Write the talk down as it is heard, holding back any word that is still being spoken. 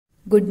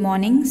Good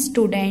morning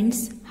students,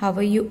 how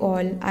are you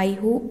all? I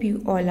hope you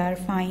all are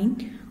fine.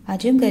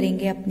 आज हम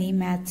करेंगे अपनी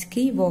maths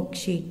की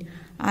वर्कशीट।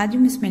 आज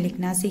हम इसमें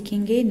लिखना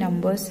सीखेंगे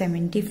number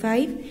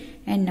 75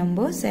 and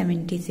number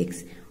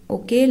 76।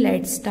 Okay,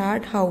 let's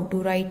start how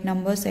to right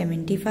number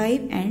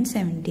 75 and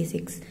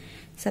 76।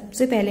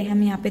 सबसे पहले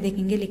हम यहाँ पे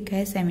देखेंगे लिखा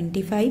है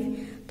 75,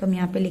 तो हम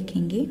यहाँ पे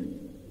लिखेंगे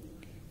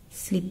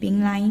sleeping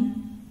line,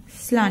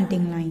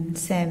 slanting line,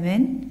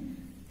 7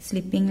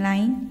 sleeping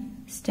line,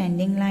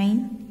 standing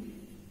line,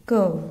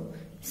 curve,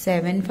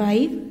 7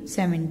 5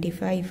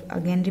 75।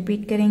 Again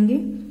repeat करेंगे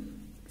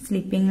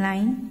sleeping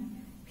line,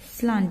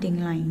 slanting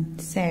line,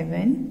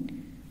 7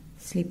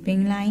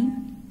 sleeping line,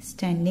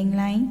 standing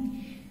line,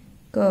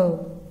 curve,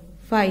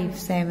 5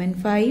 7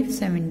 5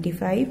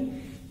 75।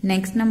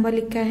 Next number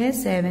लिखा है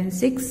 7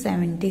 6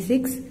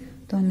 76,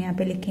 तो हम यहाँ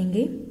पे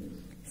लिखेंगे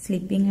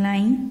sleeping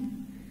line,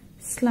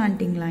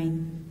 slanting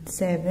line,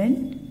 7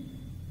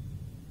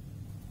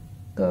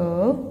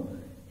 curve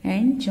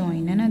and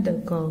join another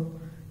curve,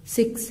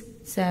 6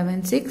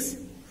 7 6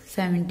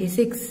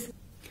 76।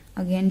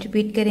 Again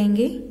repeat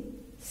करेंगे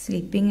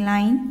sleeping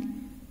line,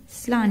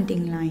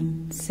 slanting line,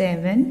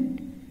 7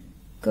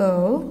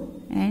 curve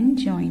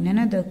and join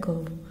another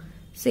curve,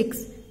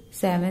 6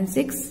 7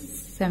 6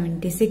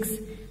 76।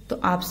 तो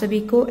आप सभी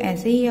को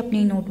ऐसे ही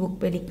अपनी नोटबुक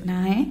पे लिखना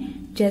है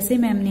जैसे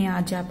मैम ने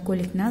आज आपको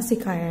लिखना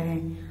सिखाया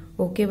है।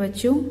 ओके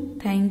बच्चों,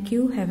 thank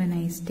you, have a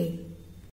nice day.